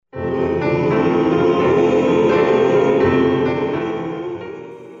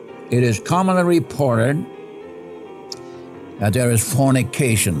It is commonly reported that there is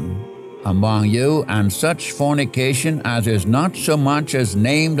fornication among you, and such fornication as is not so much as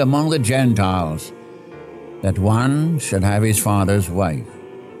named among the Gentiles, that one should have his father's wife.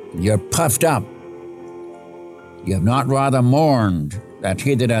 You're puffed up. You have not rather mourned that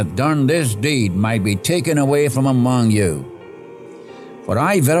he that hath done this deed might be taken away from among you. For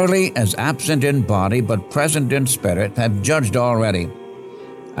I verily, as absent in body, but present in spirit, have judged already,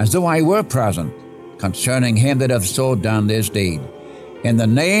 as though I were present, concerning him that hath so done this deed. In the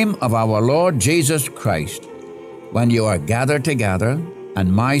name of our Lord Jesus Christ, when you are gathered together,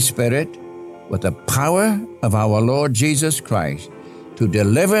 and my spirit, with the power of our Lord Jesus Christ, to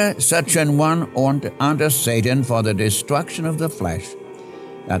deliver such an one unto Satan for the destruction of the flesh,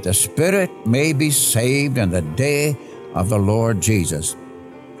 that the spirit may be saved in the day of the Lord Jesus.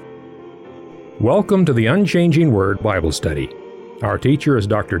 Welcome to the Unchanging Word Bible Study. Our teacher is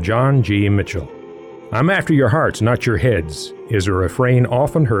Dr. John G. Mitchell. "I'm after your hearts, not your heads," is a refrain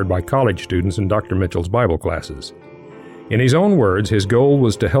often heard by college students in Dr. Mitchell's Bible classes. In his own words, his goal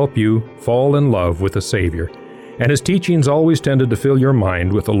was to help you fall in love with the Savior, and his teachings always tended to fill your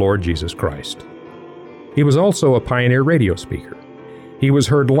mind with the Lord Jesus Christ. He was also a pioneer radio speaker. He was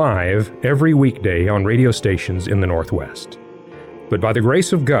heard live every weekday on radio stations in the Northwest. But by the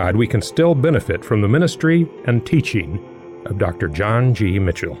grace of God, we can still benefit from the ministry and teaching of Dr. John G.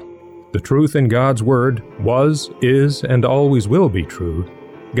 Mitchell. The truth in God's Word was, is, and always will be true.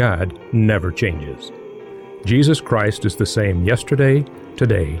 God never changes. Jesus Christ is the same yesterday,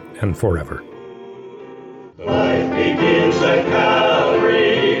 today, and forever. Life begins at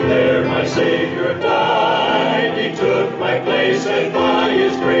Calvary, there my Savior died. He took my place and by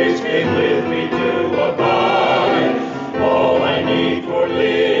His grace came with me to abide. All I need for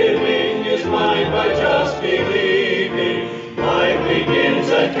living is mine by just believing. Life begins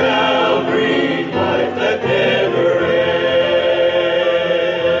at Calvary, life that never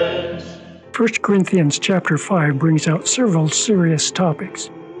ends. 1 Corinthians chapter 5 brings out several serious topics.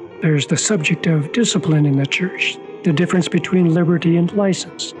 There's the subject of discipline in the church, the difference between liberty and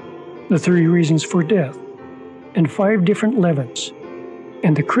license, the 3 reasons for death, and 5 different leavens.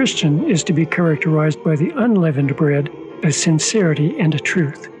 And the Christian is to be characterized by the unleavened bread of sincerity and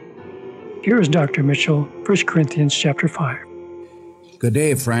truth. Here is Dr. Mitchell, 1 Corinthians chapter 5. Good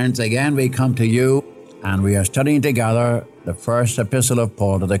day, friends. Again, we come to you, and we are studying together the first epistle of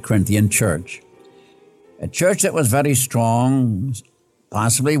Paul to the Corinthian church. A church that was very strong,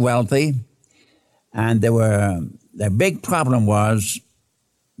 possibly wealthy, and their big problem was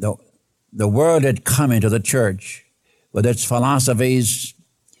the world had come into the church with its philosophies,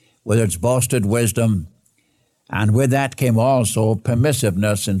 with its boasted wisdom, and with that came also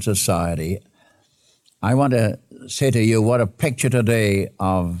permissiveness in society. I want to say to you what a picture today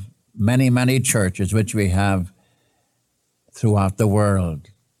of many, many churches which we have throughout the world.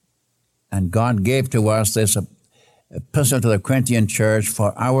 And God gave to us this epistle to the Corinthian church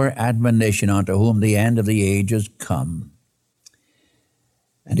for our admonition, unto whom the end of the age is come.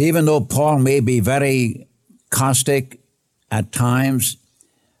 And even though Paul may be very caustic at times,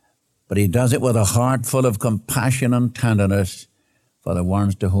 but he does it with a heart full of compassion and tenderness for the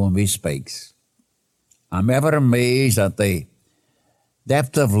ones to whom he speaks. I'm ever amazed at the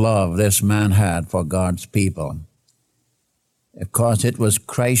depth of love this man had for God's people, because it was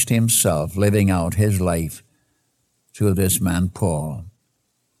Christ himself living out his life through this man, Paul.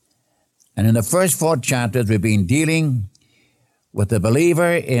 And in the first 4 chapters, we've been dealing with the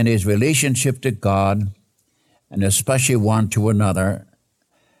believer in his relationship to God, and especially one to another.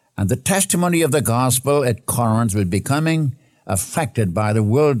 And the testimony of the gospel at Corinth was becoming affected by the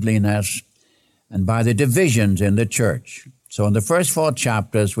worldliness and by the divisions in the church. So in the first 4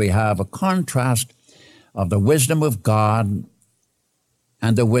 chapters, we have a contrast of the wisdom of God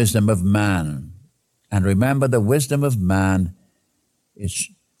and the wisdom of man. And remember, the wisdom of man is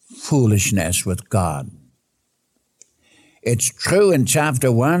foolishness with God. It's true in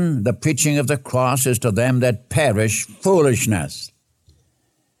chapter 1, the preaching of the cross is to them that perish foolishness.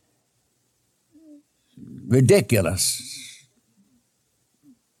 Ridiculous.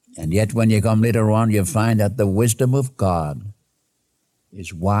 And yet when you come later on, you find that the wisdom of God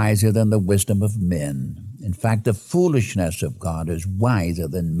is wiser than the wisdom of men. In fact, the foolishness of God is wiser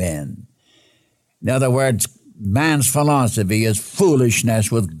than men. In other words, man's philosophy is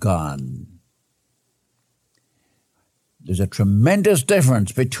foolishness with God. There's a tremendous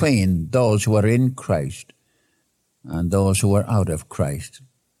difference between those who are in Christ and those who are out of Christ.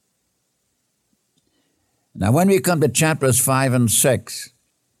 Now, when we come to chapters 5 and 6,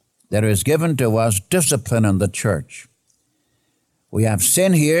 there is given to us discipline in the church. We have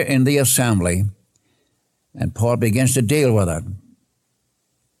sin here in the assembly, and Paul begins to deal with it.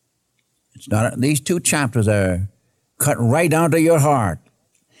 It's not, these 2 chapters are cut right down to your heart.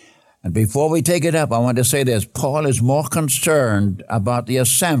 And before we take it up, I want to say this. Paul is more concerned about the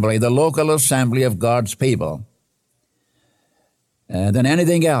assembly, the local assembly of God's people, than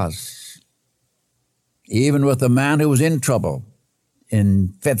anything else. Even with the man who was in trouble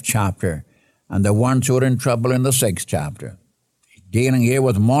in 5th chapter and the ones who are in trouble in the 6th chapter. He's dealing here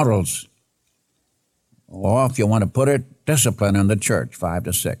with morals, or if you want to put it, discipline in the church, 5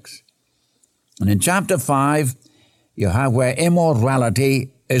 to 6. And in chapter 5, you have where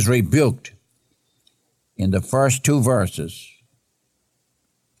immorality is rebuked in the first 2 verses.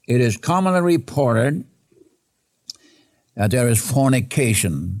 It is commonly reported that there is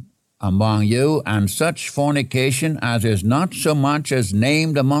fornication among you, and such fornication as is not so much as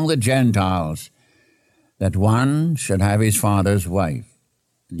named among the Gentiles, that one should have his father's wife.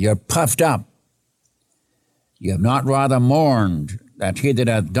 You're puffed up. You have not rather mourned that he that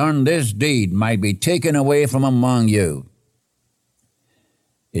hath done this deed might be taken away from among you.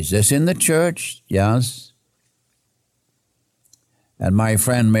 Is this in the church? Yes. And my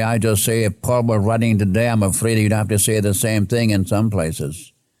friend, may I just say, if Paul were writing today, I'm afraid he'd have to say the same thing in some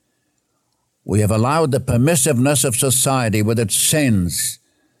places. We have allowed the permissiveness of society with its sins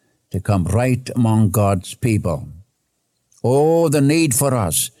to come right among God's people. Oh, the need for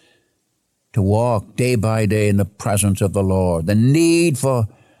us to walk day by day in the presence of the Lord. The need for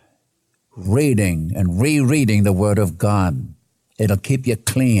reading and rereading the Word of God. It'll keep you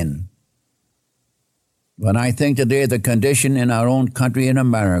clean. When I think today of the condition in our own country in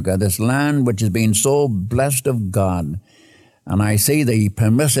America, this land which has been so blessed of God, and I see the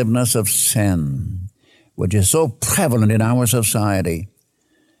permissiveness of sin, which is so prevalent in our society,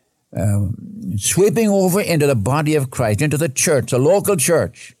 sweeping over into the body of Christ, into the church, the local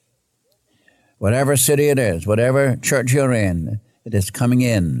church, whatever city it is, whatever church you're in, it is coming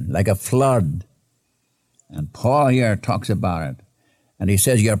in like a flood. And Paul here talks about it. And he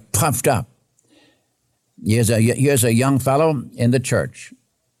says, you're puffed up. Here's a young fellow in the church,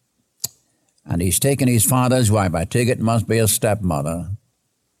 and he's taken his father's wife. I take it must be a stepmother.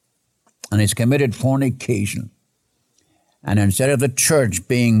 And he's committed fornication. And instead of the church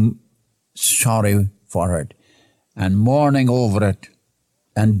being sorry for it and mourning over it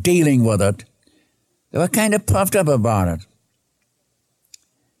and dealing with it, they were kind of puffed up about it.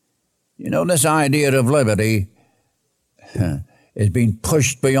 You know, this idea of liberty is being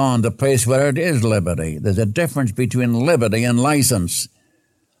pushed beyond the place where it is liberty. There's a difference between liberty and license.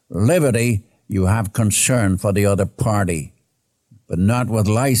 Liberty, you have concern for the other party, but not with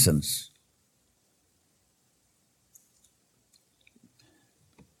license.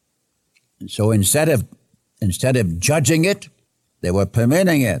 And so instead of judging it, they were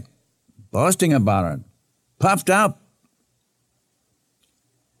permitting it, boasting about it, puffed up.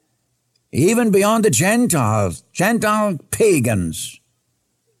 Even beyond the Gentiles, Gentile pagans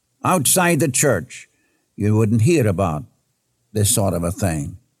outside the church, you wouldn't hear about this sort of a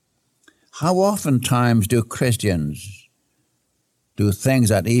thing. How oftentimes do Christians do things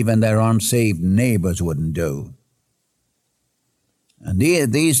that even their unsaved neighbors wouldn't do? And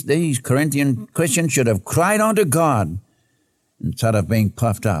these Corinthian Christians should have cried unto God instead of being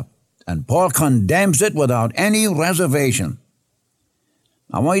puffed up. And Paul condemns it without any reservation.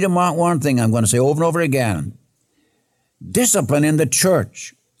 I want you to mark one thing I'm going to say over and over again. Discipline in the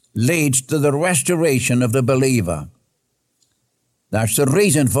church leads to the restoration of the believer. That's the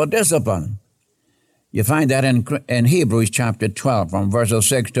reason for discipline. You find that in Hebrews chapter 12, from verses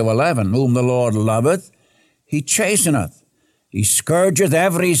 6 to 11. Whom the Lord loveth, he chasteneth. He scourgeth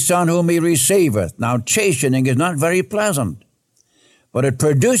every son whom he receiveth. Now, chastening is not very pleasant, but it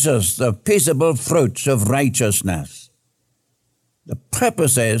produces the peaceable fruits of righteousness. The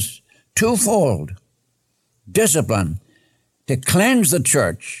purpose is twofold. Discipline, to cleanse the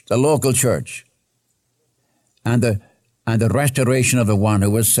church, the local church, and the restoration of the one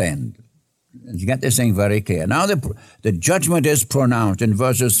who was sinned. You get this thing very clear. Now the judgment is pronounced in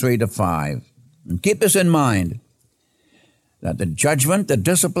verses 3 to 5. And keep this in mind, that the judgment, the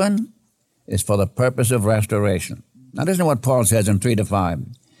discipline, is for the purpose of restoration. Now listen to what Paul says in 3 to 5.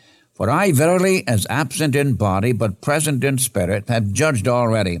 For I verily, as absent in body, but present in spirit, have judged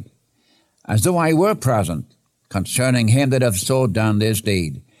already, as though I were present, concerning him that hath so done this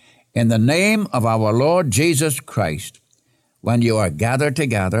deed. In the name of our Lord Jesus Christ, when you are gathered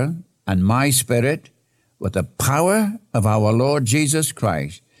together, and my spirit, with the power of our Lord Jesus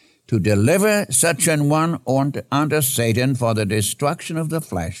Christ, to deliver such an one unto Satan for the destruction of the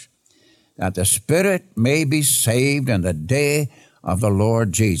flesh, that the spirit may be saved in the day of the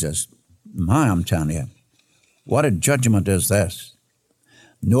Lord Jesus. I'm telling you, what a judgment is this.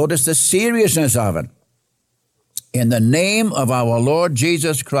 Notice the seriousness of it. In the name of our Lord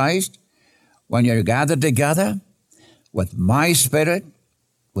Jesus Christ, when you're gathered together with my Spirit,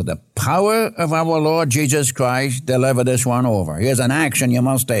 with the power of our Lord Jesus Christ, deliver this one over. Here's an action you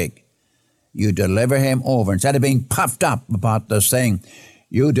must take. You deliver him over. Instead of being puffed up about this thing,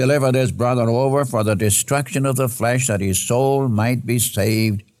 you deliver this brother over for the destruction of the flesh, that his soul might be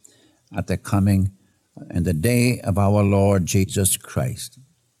saved at the coming and the day of our Lord Jesus Christ.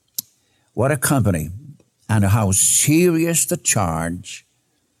 What a company, and how serious the charge.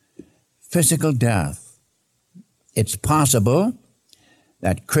 Physical death. It's possible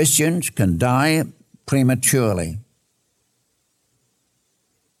that Christians can die prematurely.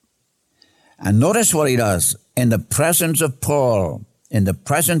 And notice what he does. In the presence of Paul, in the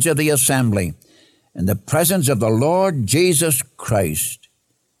presence of the assembly, in the presence of the Lord Jesus Christ.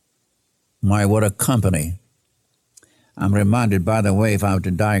 My, what a company. I'm reminded, by the way, if I were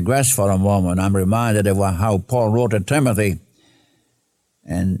to digress for a moment, I'm reminded of how Paul wrote to Timothy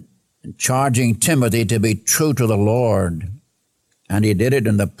and charging Timothy to be true to the Lord. And he did it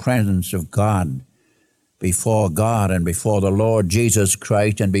in the presence of God, before God and before the Lord Jesus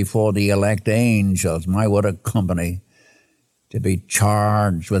Christ and before the elect angels. My, what a company to be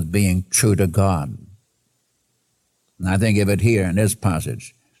charged with being true to God. And I think of it here in this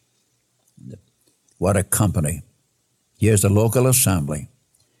passage. What a company. Here's the local assembly.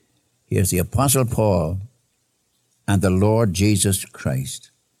 Here's the Apostle Paul and the Lord Jesus Christ.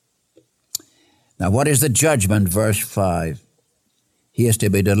 Now, what is the judgment? Verse 5. He is to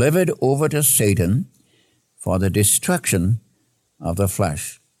be delivered over to Satan for the destruction of the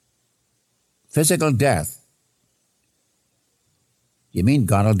flesh. Physical death. You mean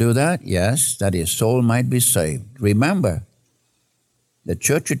God will do that? Yes, that his soul might be saved. Remember, the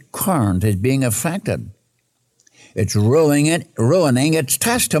church at Corinth is being affected. It's ruining its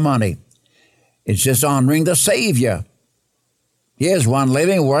testimony. It's dishonoring the Savior. Here's one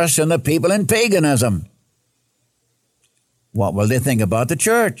living worse than the people in paganism. What will they think about the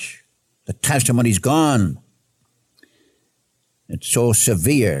church? The testimony's gone. It's so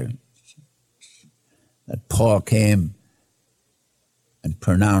severe that Paul came and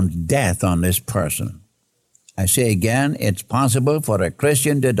pronounced death on this person. I say again, it's possible for a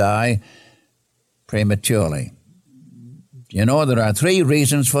Christian to die prematurely. You know, there are 3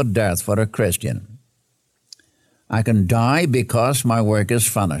 reasons for death for a Christian. I can die because my work is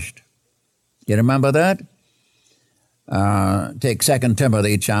finished. You remember that? Take 2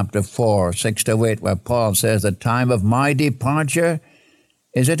 Timothy chapter 4, 6-8, where Paul says, the time of my departure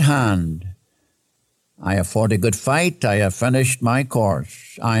is at hand. I have fought a good fight. I have finished my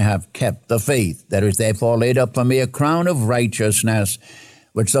course. I have kept the faith. There is therefore laid up for me a crown of righteousness,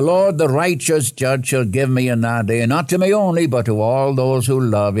 which the Lord, the righteous judge, shall give me in that day, not to me only, but to all those who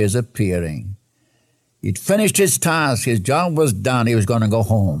love his appearing. He'd finished his task. His job was done. He was going to go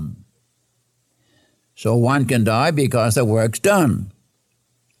home. So one can die because the work's done.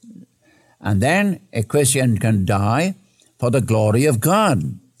 And then a Christian can die for the glory of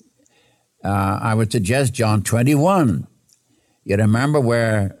God. I would suggest John 21. You remember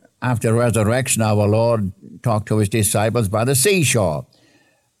where after resurrection our Lord talked to his disciples by the seashore.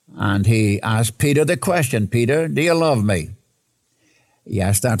 And he asked Peter the question, Peter, do you love me? He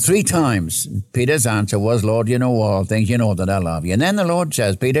asked that 3 times. Peter's answer was, Lord, you know all things, you know that I love you. And then the Lord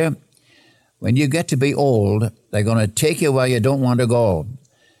says, Peter, when you get to be old, they're going to take you where you don't want to go,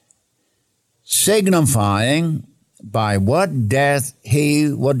 signifying by what death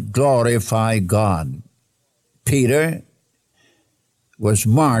he would glorify God. Peter was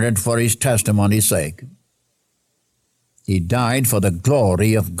martyred for his testimony's sake. He died for the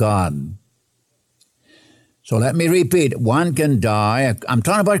glory of God. So let me repeat, one can die. I'm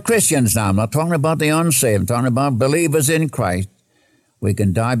talking about Christians now. I'm not talking about the unsaved. I'm talking about believers in Christ. We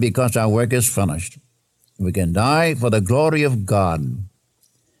can die because our work is finished. We can die for the glory of God.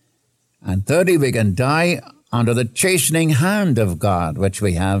 And thirdly, we can die under the chastening hand of God, which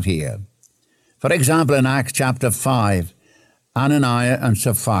we have here. For example, in Acts chapter 5, Ananias and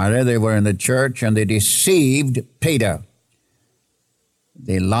Sapphira, they were in the church and they deceived Peter.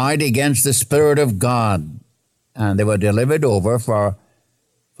 They lied against the Spirit of God, and they were delivered over for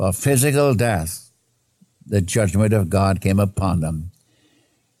physical death. The judgment of God came upon them.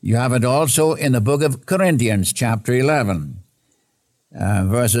 You have it also in the book of Corinthians, chapter 11,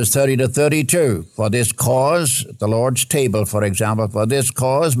 verses 30 to 32. For this cause, the Lord's table, for example, for this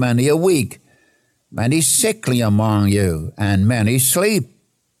cause many are weak, many sickly among you, and many sleep,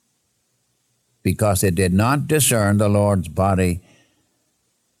 because they did not discern the Lord's body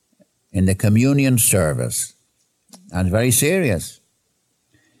in the communion service. That's very serious.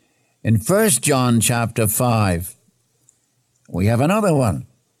 In 1 John chapter 5, we have another one.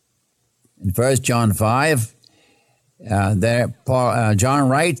 In 1 John 5, John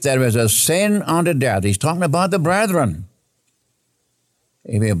writes, there is a sin unto death. He's talking about the brethren.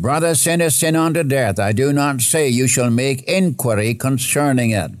 If your brother sin is sin unto death, I do not say you shall make inquiry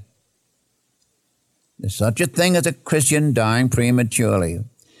concerning it. There's such a thing as a Christian dying prematurely.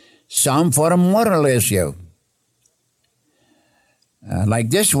 Some for a moral issue. Like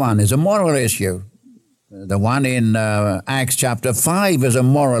this one is a moral issue. The one in Acts chapter 5 is a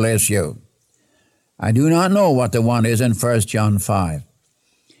moral issue. I do not know what the one is in 1 John 5.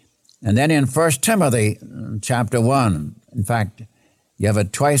 And then in 1 Timothy chapter 1, in fact, you have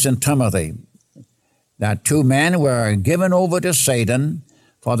it twice in Timothy, that two men were given over to Satan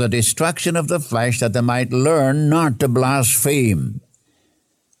for the destruction of the flesh, that they might learn not to blaspheme.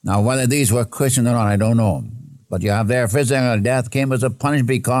 Now, whether these were Christians or not, I don't know. But you have their physical death came as a punishment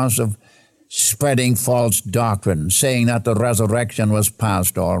because of spreading false doctrine, saying that the resurrection was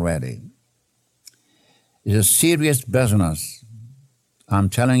past already. It's a serious business. I'm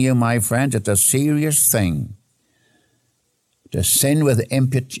telling you, my friends, it's a serious thing to sin with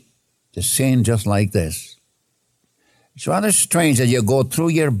impunity, to sin just like this. It's rather strange that you go through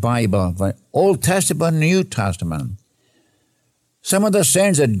your Bible, the Old Testament, New Testament. Some of the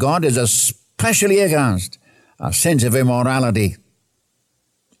sins that God is especially against are sins of immorality.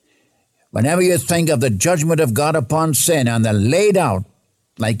 Whenever you think of the judgment of God upon sin, and they're laid out,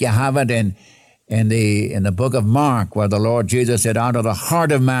 like you have it in the book of Mark, where the Lord Jesus said, out of the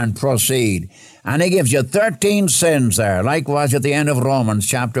heart of man proceed. And he gives you 13 sins there, likewise at the end of Romans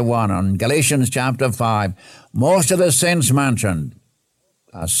chapter 1 and Galatians chapter 5. Most of the sins mentioned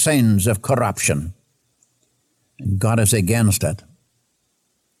are sins of corruption. And God is against it.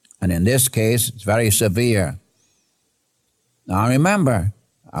 And in this case, it's very severe. Now remember,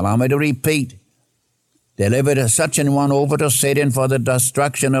 allow me to repeat, delivered such an one over to Satan for the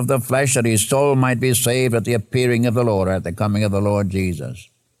destruction of the flesh, that his soul might be saved at the appearing of the Lord, at the coming of the Lord Jesus.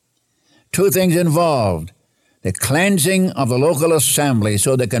 Two things involved: the cleansing of the local assembly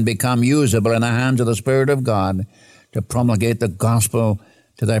so they can become usable in the hands of the Spirit of God to promulgate the gospel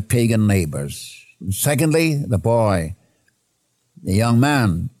to their pagan neighbors. And secondly, the boy, the young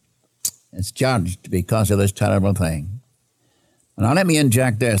man, is judged because of this terrible thing. Now let me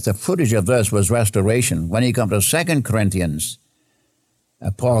inject this. The footage of this was restoration. When you come to 2 Corinthians,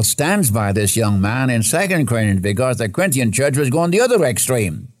 Paul stands by this young man in 2 Corinthians because the Corinthian church was going the other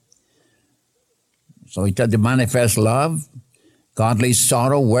extreme. So he said, to manifest love, godly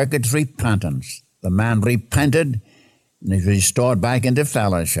sorrow worketh repentance. The man repented and is restored back into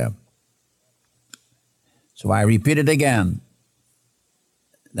fellowship. So I repeat it again,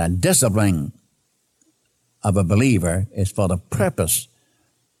 that discipline of a believer is for the purpose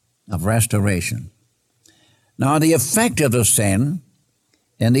of restoration. Now the effect of the sin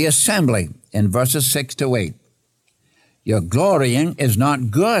in the assembly in verses 6 to 8. Your glorying is not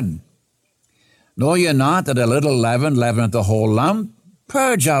good. Know ye not that a little leaven leaveneth the whole lump?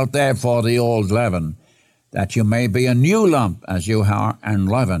 Purge out therefore the old leaven, that you may be a new lump as you are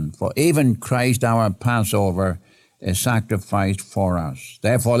unleavened. For even Christ our Passover is sacrificed for us.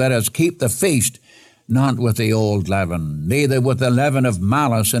 Therefore let us keep the feast, not with the old leaven, neither with the leaven of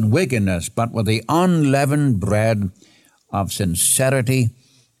malice and wickedness, but with the unleavened bread of sincerity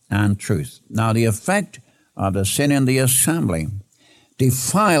and truth. Now the effect of the sin in the assembly,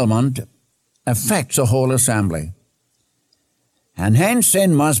 defilement affects the whole assembly. And hence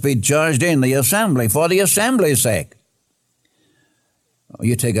sin must be judged in the assembly for the assembly's sake.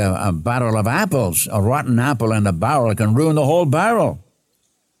 You take a barrel of apples, a rotten apple in a barrel can ruin the whole barrel.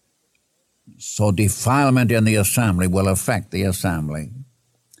 So defilement in the assembly will affect the assembly.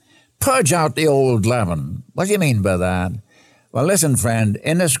 Purge out the old leaven. What do you mean by that? Well, listen, friend,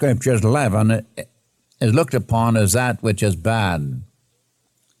 in the Scriptures, leaven is looked upon as that which is bad,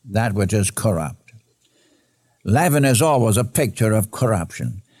 that which is corrupt. Leaven is always a picture of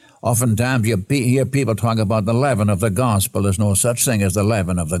corruption. Oftentimes you hear people talk about the leaven of the gospel. There's no such thing as the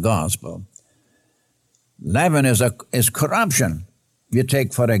leaven of the gospel. Leaven is corruption. You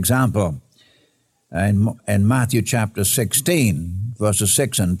take, for example, in Matthew chapter 16, verses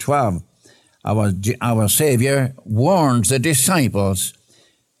 6 and 12, our Savior warns the disciples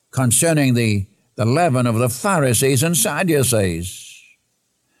concerning the leaven of the Pharisees and Sadducees.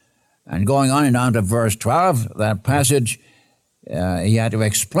 And going on and down to verse 12, that passage, he had to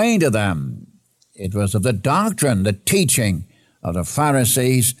explain to them. It was of the doctrine, the teaching of the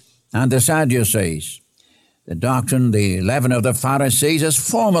Pharisees and the Sadducees. The doctrine, the leaven of the Pharisees, is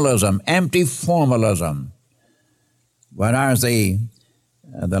formalism, empty formalism. Whereas the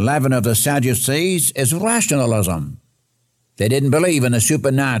leaven of the Sadducees is rationalism. They didn't believe in the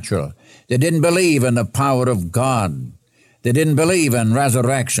supernatural. They didn't believe in the power of God. They didn't believe in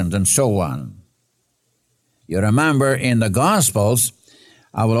resurrections and so on. You remember in the Gospels,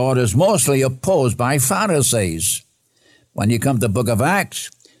 our Lord is mostly opposed by Pharisees. When you come to the book of Acts,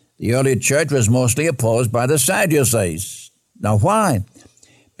 the early church was mostly opposed by the Sadducees. Now why?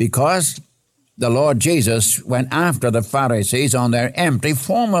 Because the Lord Jesus went after the Pharisees on their empty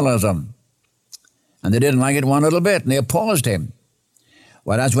formalism. And they didn't like it one little bit, and they opposed him.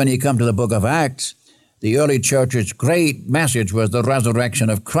 Whereas when you come to the book of Acts, the early church's great message was the resurrection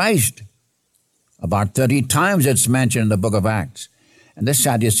of Christ. About 30 times it's mentioned in the book of Acts. And the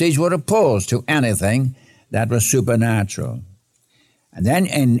Sadducees were opposed to anything that was supernatural. And then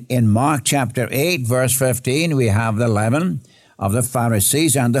in Mark chapter 8, verse 15, we have the leaven of the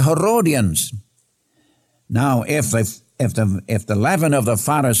Pharisees and the Herodians. Now, if the leaven of the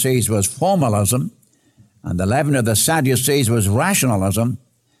Pharisees was formalism, and the leaven of the Sadducees was rationalism,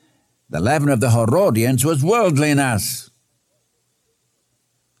 the leaven of the Herodians was worldliness.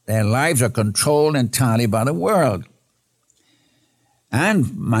 Their lives are controlled entirely by the world.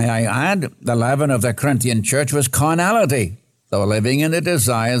 And, may I add, the leaven of the Corinthian church was carnality. They were living in the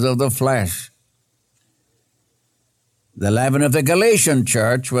desires of the flesh. The leaven of the Galatian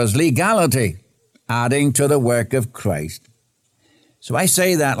church was legality, adding to the work of Christ. So I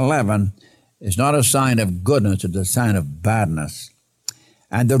say that leaven is not a sign of goodness, it's a sign of badness.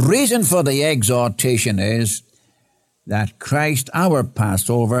 And the reason for the exhortation is that Christ, our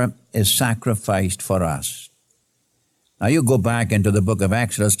Passover, is sacrificed for us. Now you go back into the book of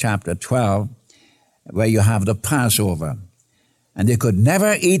Exodus chapter 12, where you have the Passover. And they could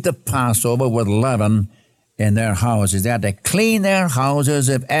never eat the Passover with leaven in their houses. They had to clean their houses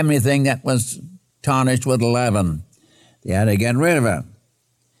of everything that was tarnished with leaven. They had to get rid of it.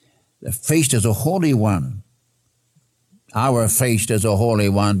 The feast is a holy one. Our feast is a holy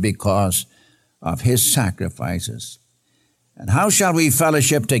one because of his sacrifices. And how shall we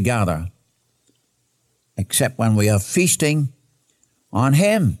fellowship together except when we are feasting on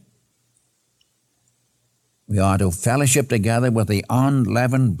him? We are to fellowship together with the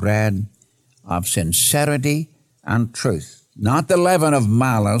unleavened bread of sincerity and truth, not the leaven of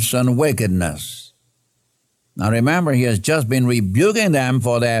malice and wickedness. Now remember, he has just been rebuking them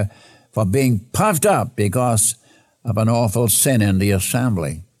for being puffed up because of an awful sin in the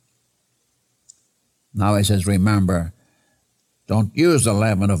assembly. Now he says, remember, don't use the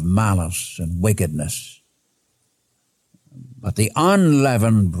leaven of malice and wickedness, but the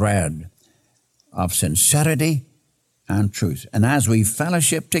unleavened bread of sincerity and truth. And as we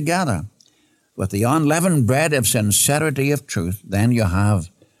fellowship together with the unleavened bread of sincerity of truth, then you have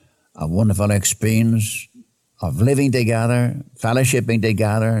a wonderful experience of living together, fellowshipping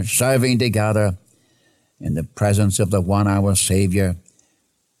together, serving together in the presence of the one, our Savior,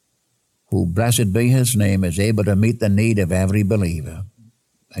 who, blessed be his name, is able to meet the need of every believer.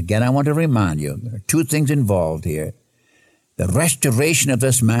 Again, I want to remind you, there are two things involved here. The restoration of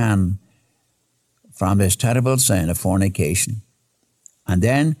this man from this terrible sin of fornication, and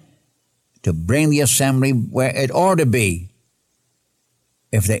then to bring the assembly where it ought to be.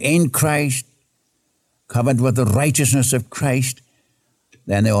 If they're in Christ, covered with the righteousness of Christ,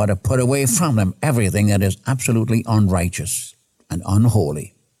 then they ought to put away from them everything that is absolutely unrighteous and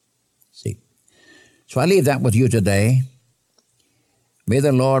unholy. See? So I leave that with you today. May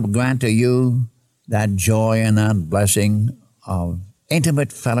the Lord grant to you that joy and that blessing of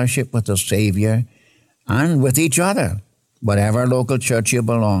intimate fellowship with the Savior and with each other, whatever local church you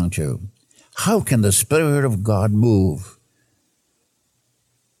belong to. How can the Spirit of God move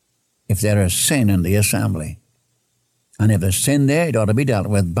if there is sin in the assembly? And if there's sin there, it ought to be dealt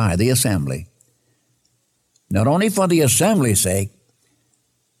with by the assembly. Not only for the assembly's sake,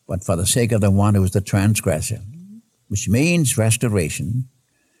 but for the sake of the one who is the transgressor, which means restoration,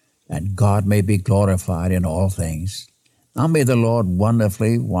 that God may be glorified in all things. Now may the Lord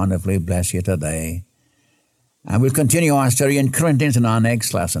wonderfully, wonderfully bless you today. And we'll continue our study in Corinthians in our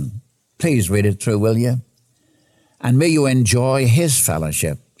next lesson. Please read it through, will you? And may you enjoy his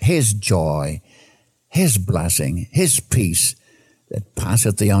fellowship, his joy, his blessing, his peace that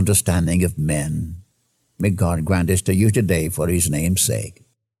passeth the understanding of men. May God grant this to you today for his name's sake.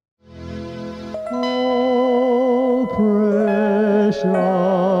 Oh, precious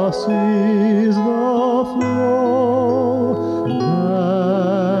is the flow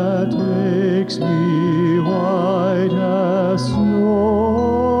that takes me white as snow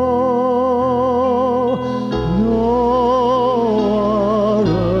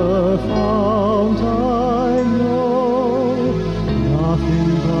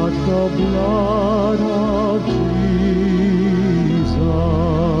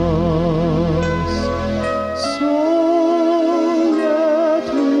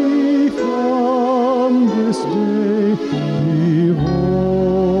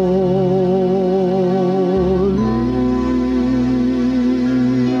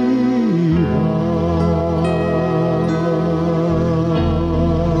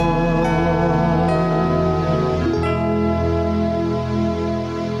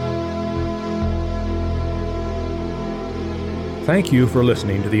Thank you for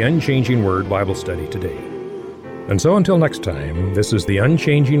listening to the Unchanging Word Bible Study today. And so until next time, this is the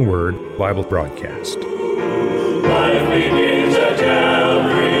Unchanging Word Bible broadcast. Life begins at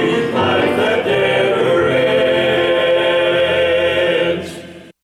Calvary.